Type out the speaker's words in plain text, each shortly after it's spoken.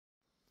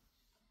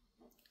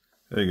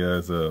Hey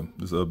guys,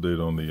 this update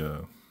on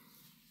the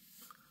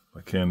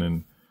my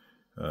Canon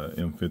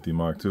M50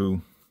 Mark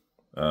II.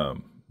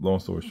 Long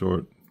story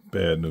short,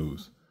 bad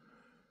news,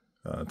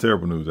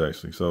 terrible news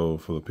actually. So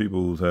for the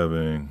people who's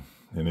having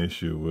an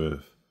issue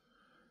with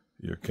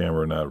your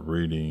camera not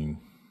reading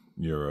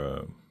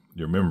your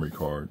memory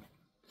card,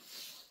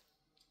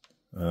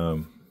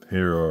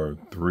 here are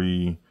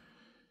three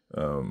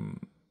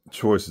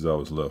choices I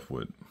was left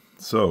with.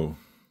 So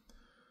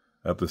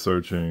after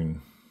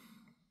searching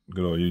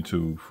good old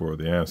YouTube for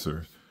the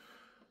answer,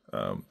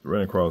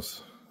 ran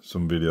across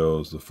some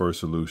videos. The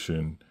first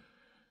solution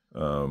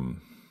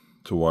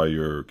to why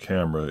your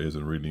camera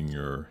isn't reading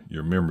your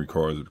memory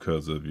card is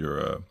because of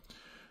your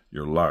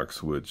lock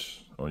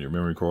switch on your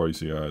memory card. You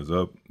see eyes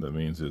up, that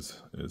means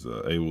it's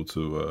able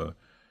to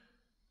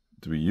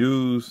be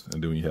used,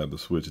 and then when you have the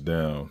switch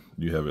down,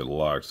 you have it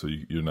locked, so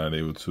you're not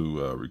able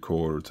to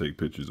record or take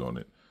pictures on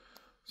it.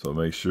 So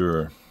make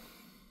sure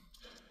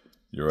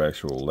your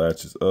actual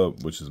latch is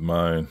up, which is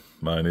mine.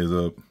 Mine is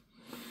up.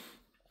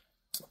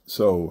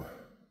 So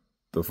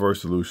the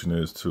first solution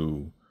is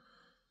to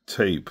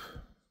tape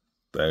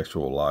the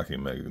actual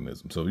locking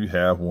mechanism. So if you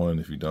have one,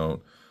 if you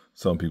don't,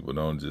 some people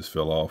don't, just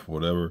fell off,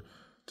 whatever.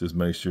 Just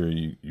make sure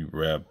you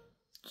wrap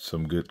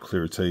some good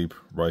clear tape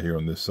right here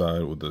on this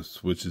side where the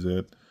switch is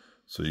at.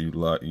 So you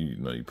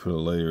put a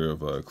layer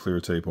of clear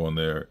tape on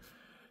there,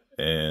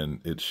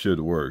 and it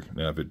should work.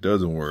 Now, if it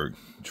doesn't work,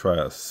 try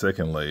a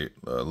second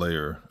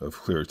layer of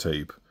clear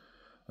tape,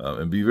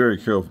 and be very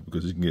careful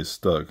because you can get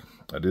stuck.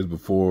 I did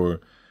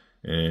before,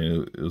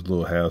 and it was a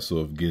little hassle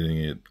of getting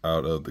it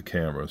out of the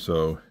camera.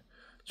 So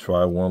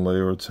try one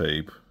layer of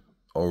tape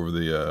over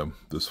the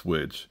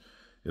switch.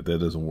 If that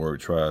doesn't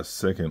work, try a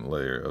second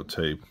layer of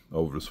tape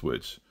over the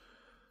switch.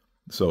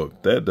 So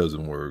if that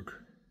doesn't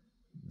work,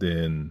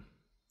 then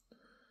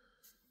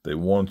they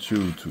want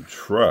you to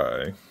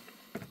try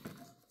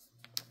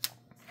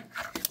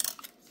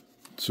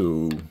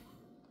to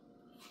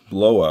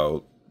blow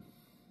out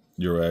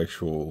your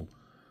actual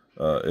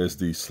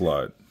SD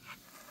slot.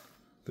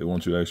 They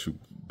want you to actually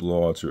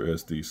blow out your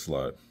SD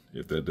slot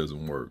if that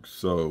doesn't work.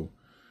 So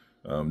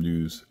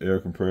use air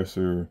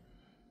compressor.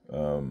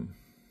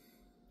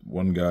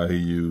 One guy, he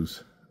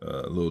used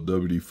a little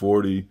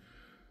WD-40.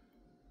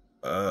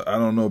 I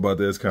don't know about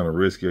that. It's kind of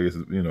risky. I guess,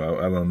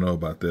 I don't know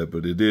about that,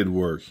 but it did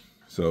work.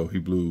 So he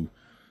blew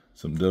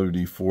some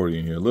WD-40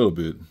 in here, a little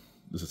bit,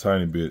 just a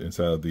tiny bit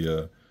inside of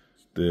the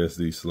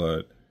SD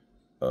slot,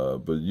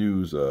 but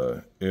use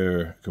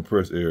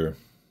compressed air,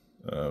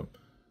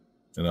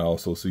 and I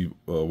also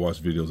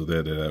watch videos of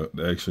that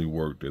actually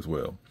worked as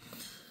well.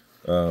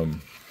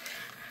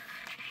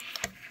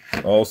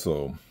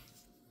 Also,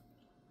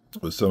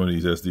 with some of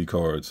these SD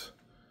cards,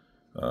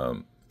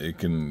 it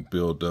can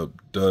build up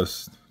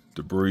dust,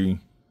 debris,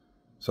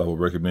 so I would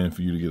recommend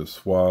for you to get a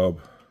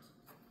swab,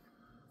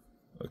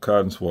 a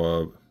cotton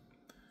swab,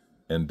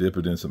 and dip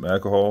it in some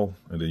alcohol,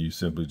 and then you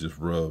simply just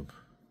rub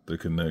the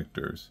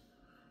connectors.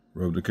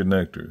 Rub the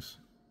connectors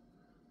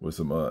with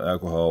some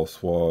alcohol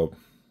swab.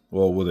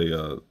 Well, with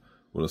a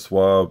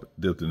swab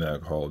dipped in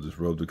alcohol, just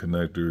rub the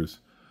connectors.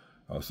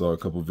 I saw a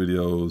couple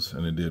videos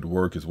and it did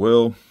work as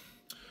well.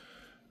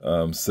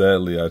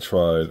 Sadly, I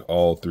tried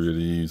all three of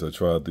these. I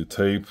tried the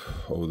tape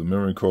over the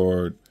memory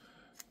card.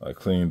 I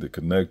cleaned the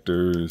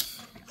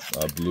connectors.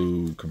 I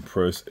blew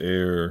compressed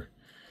air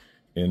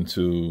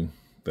into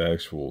the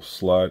actual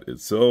slot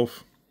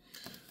itself.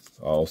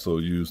 I also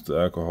used the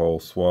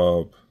alcohol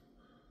swab,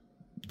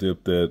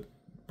 dipped that,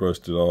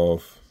 brushed it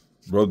off,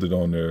 rubbed it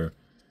on there,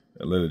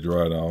 and let it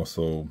dry. And I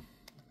also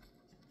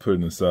put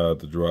it inside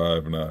the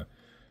drive, and I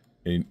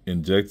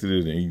injected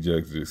it and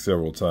ejected it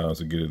several times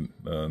to get it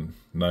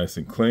nice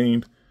and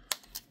cleaned.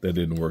 That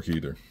didn't work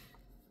either.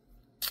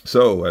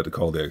 So I had to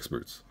call the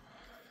experts.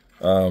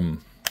 So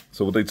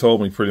what they told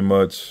me pretty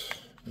much,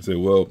 they said,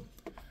 well,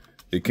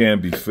 it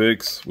can be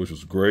fixed, which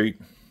was great.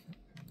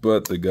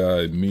 But the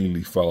guy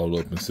immediately followed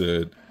up and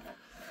said,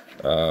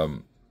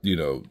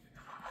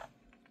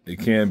 it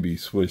can be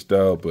switched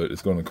out, but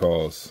it's going to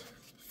cost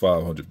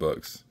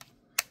 $500.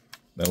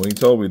 Now, when he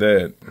told me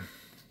that,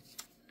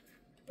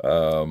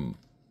 I'm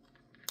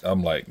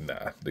like,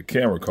 nah, the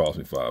camera cost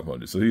me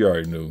 $500. So he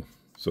already knew.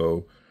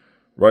 So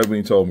right when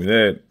he told me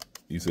that,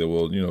 he said,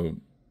 well,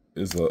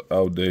 it's an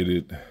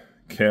outdated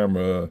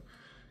camera.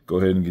 Go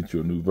ahead and get you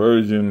a new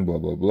version, blah,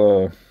 blah,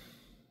 blah.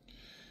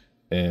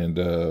 And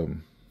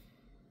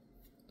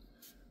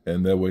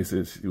that way,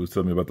 he was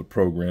telling me about the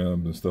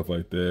programs and stuff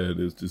like that.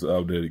 It's just an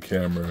outdated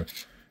camera.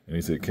 And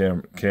he said,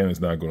 Canon's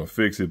not going to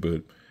fix it,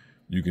 but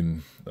you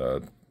can,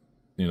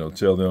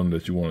 tell them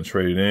that you want to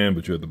trade in,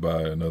 but you have to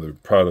buy another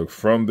product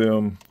from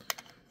them,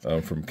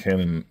 from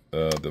Canon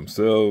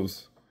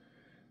themselves.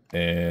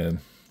 And,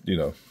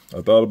 I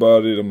thought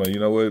about it. I'm like, you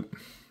know what?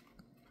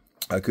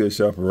 I could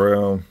shop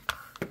around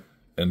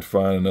and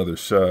find another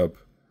shop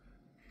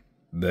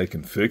that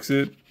can fix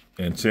it.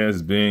 And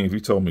chances being, if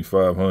he told me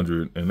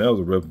 500, and that was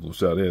a reputable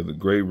shop, they had the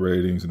great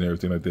ratings and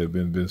everything like that,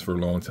 been in business for a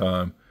long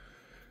time,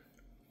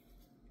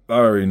 I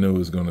already knew it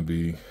was going to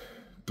be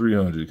 $300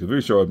 300. Because if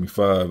they charge me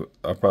 $5,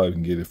 I probably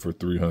can get it for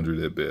 300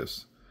 at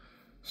best.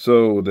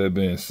 So that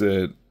being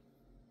said,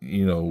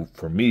 you know,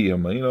 for me,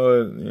 I'm like,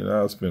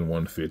 I'll spend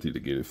 150 to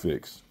get it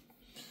fixed.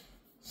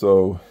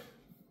 So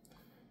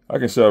I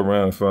can shop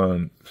around and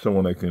find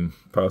someone that can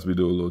possibly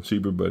do it a little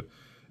cheaper, but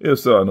if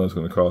so, I know it's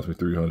going to cost me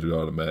 $300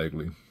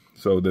 automatically.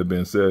 So that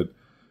being said,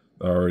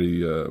 I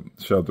already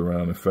shopped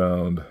around and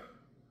found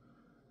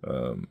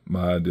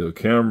my ideal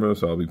camera,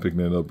 so I'll be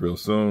picking it up real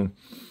soon.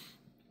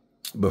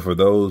 But for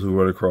those who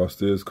run across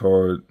this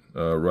card,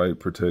 right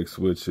protect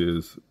switch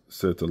is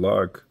set to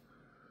lock.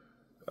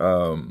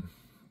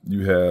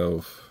 You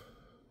have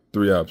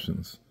 3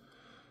 options.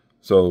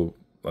 So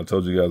I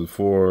told you guys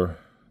before,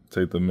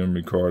 take the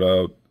memory card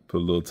out, put a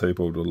little tape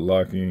over the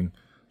locking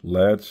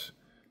latch.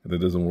 If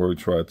that doesn't work,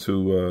 try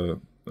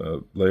 2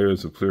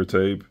 layers of clear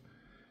tape.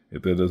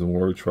 If that doesn't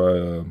work, try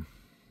a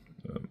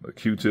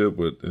Q-tip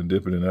and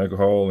dip it in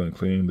alcohol and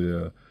clean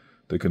the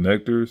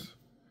connectors.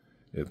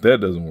 If that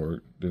doesn't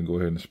work, then go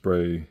ahead and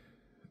spray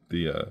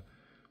the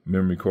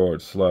memory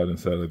card slot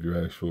inside of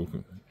your actual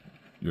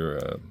your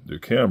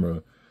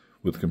camera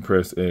with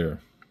compressed air.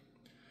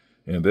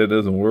 And if that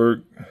doesn't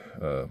work,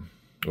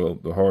 well,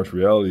 the harsh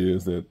reality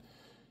is that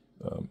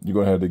you're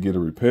gonna have to get it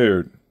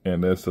repaired,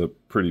 and that's a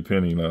pretty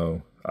penny.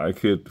 Now, I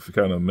could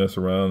kind of mess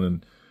around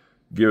and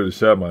give it a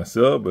shot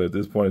myself, but at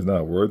this point, it's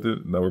not worth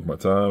it. Not worth my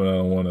time, and I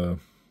don't want to.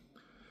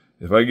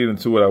 If I get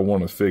into it, I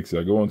want to fix it.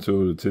 I go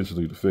into it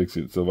intentionally to fix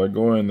it. So if I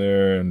go in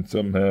there and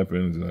something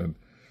happens, and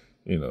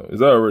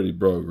it's already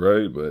broke,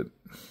 right? But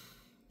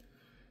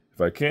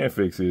if I can't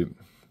fix it,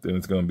 then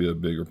it's going to be a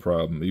bigger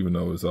problem, even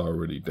though it's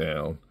already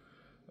down.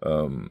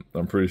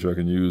 I'm pretty sure I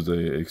can use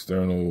a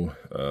external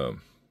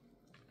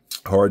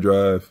hard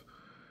drive.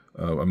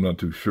 I'm not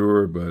too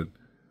sure, but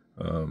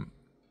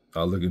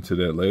I'll look into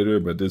that later.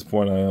 But at this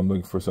point, I am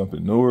looking for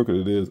something newer,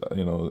 because it is,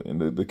 and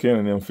the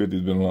Canon M50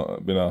 has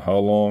been out how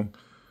long?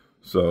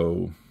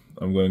 So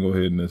I'm going to go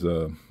ahead and just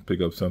pick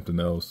up something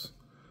else.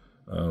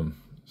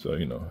 So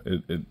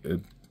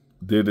it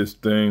did its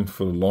thing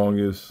for the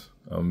longest.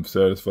 I'm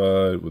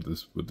satisfied with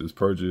this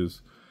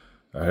purchase.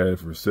 I had it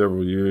for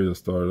several years. I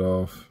started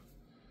off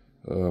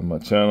my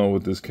channel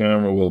with this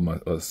camera,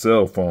 well, a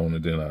cell phone,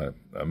 and then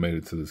I made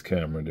it to this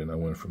camera, and then I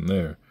went from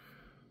there.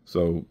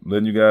 So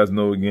letting you guys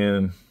know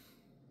again,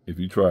 if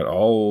you tried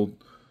all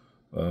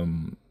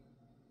 3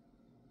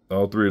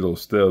 of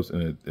those steps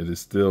and it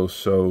still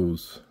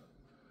shows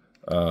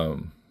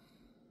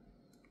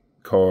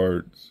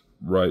cards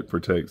right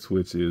protect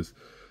switch is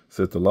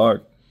set to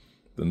lock,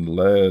 then the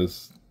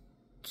last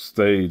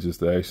stage is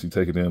to actually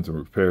take it into a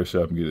repair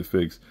shop and get it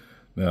fixed.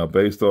 Now,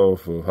 based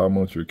off of how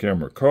much your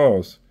camera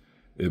costs,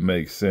 it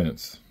makes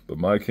sense. But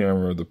my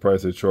camera, the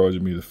price they're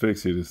charging me to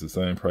fix it is the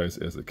same price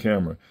as the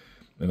camera.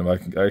 And if I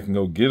can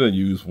go get a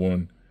used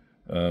one,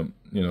 for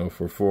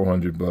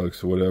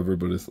 $400 or whatever.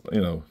 But it's,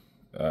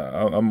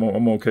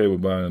 I'm okay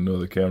with buying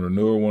another camera. The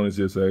newer one is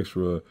just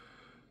extra,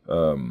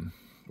 $100,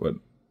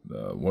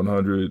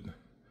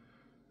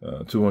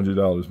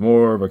 $200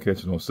 more if I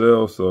catch it on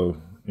sale. So,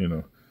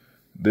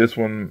 this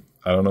one,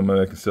 I don't know,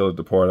 maybe I can sell it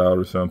to part out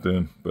or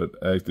something. But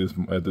at this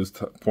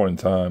point in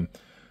time,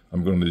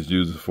 I'm going to just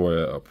use it for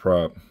a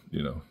prop,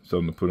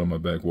 something to put on my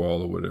back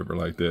wall or whatever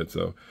like that.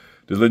 So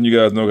just letting you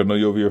guys know, I know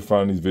you're over here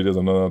finding these videos.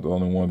 I'm not the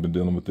only one been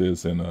dealing with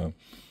this. And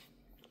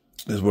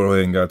this went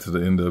ahead and got to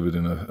the end of it,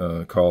 and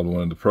I called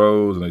one of the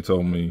pros, and they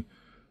told me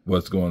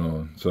what's going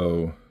on.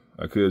 So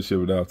I could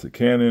ship it out to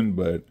Canon,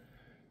 but,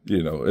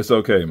 it's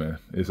okay, man.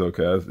 It's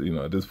okay.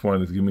 At this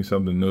point, it's give me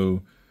something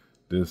new.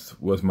 This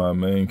was my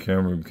main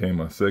camera, became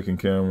my second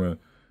camera.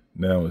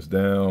 Now it's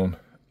down.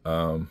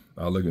 I'll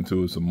look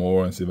into it some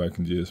more and see if I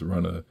can just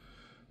run a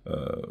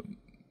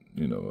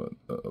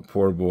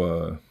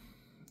portable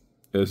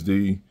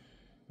SD,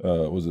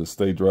 was a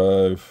state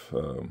drive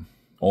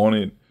on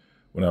it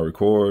when I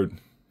record.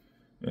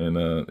 And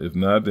if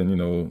not, then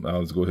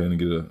I'll just go ahead and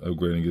get an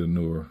upgrade and get a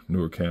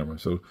newer camera.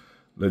 So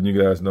letting you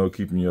guys know,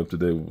 keeping you up to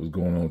date with what's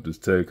going on with this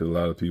tech, because a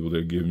lot of people,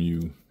 they're giving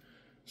you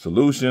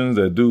solutions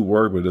that do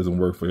work, but it doesn't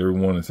work for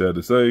everyone. It's sad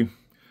to say.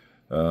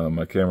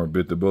 My camera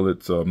bit the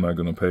bullet, so I'm not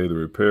going to pay the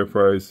repair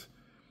price.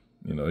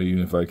 Even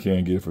if I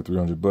can get it for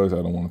 $300,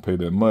 I don't want to pay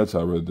that much.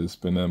 I'd rather just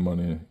spend that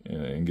money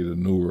and get a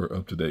newer,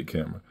 up-to-date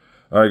camera.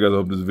 All right, guys, I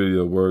hope this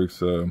video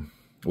works,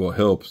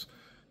 helps.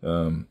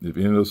 If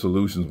any of those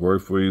solutions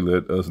work for you,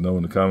 let us know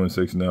in the comment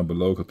section down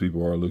below, because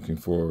people are looking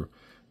for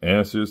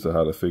answers to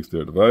how to fix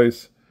their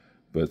device.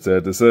 But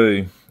sad to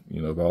say,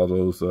 if all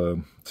those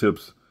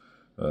tips,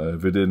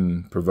 if it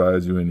didn't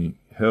provide you any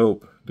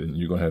help, then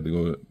you're going to have to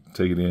go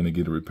take it in and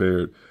get it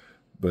repaired.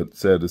 But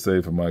sad to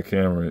say, for my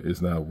camera, it's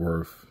not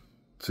worth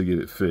to get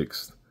it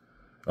fixed.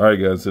 All right,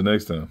 guys, until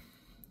next time.